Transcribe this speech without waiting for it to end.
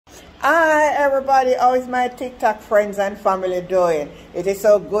Hi everybody, how is my TikTok friends and family doing? It is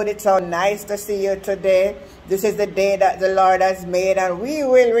so good, it's so nice to see you today. This is the day that the Lord has made and we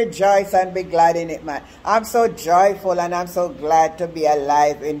will rejoice and be glad in it, man. I'm so joyful and I'm so glad to be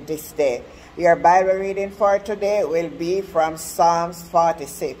alive in this day. Your Bible reading for today will be from Psalms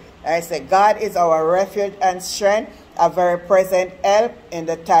 46. I say, God is our refuge and strength, a very present help in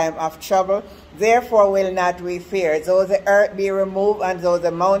the time of trouble. Therefore will not we fear, though the earth be removed, and though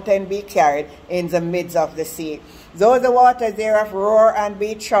the mountain be carried in the midst of the sea. Though the waters thereof roar and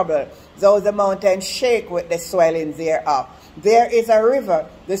be troubled, though the mountains shake with the swelling thereof. There is a river,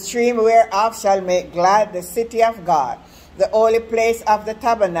 the stream whereof shall make glad the city of God, the holy place of the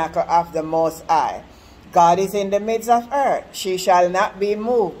tabernacle of the Most High. God is in the midst of earth, she shall not be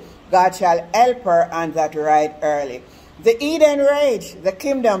moved. God shall help her on that right early. The Eden raged, the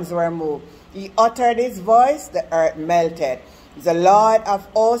kingdoms were moved. He uttered his voice, the earth melted. The Lord of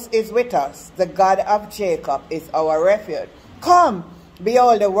hosts is with us. The God of Jacob is our refuge. Come,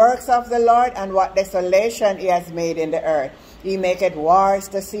 behold the works of the Lord, and what desolation he has made in the earth. He maketh wars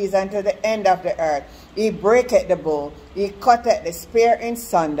to cease unto the end of the earth. He breaketh the bow. He cutteth the spear in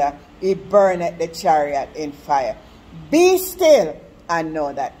sunder. He burneth the chariot in fire. Be still and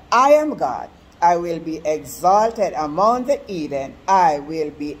know that I am God. I will be exalted among the heathen. I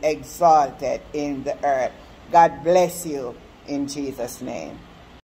will be exalted in the earth. God bless you in Jesus' name.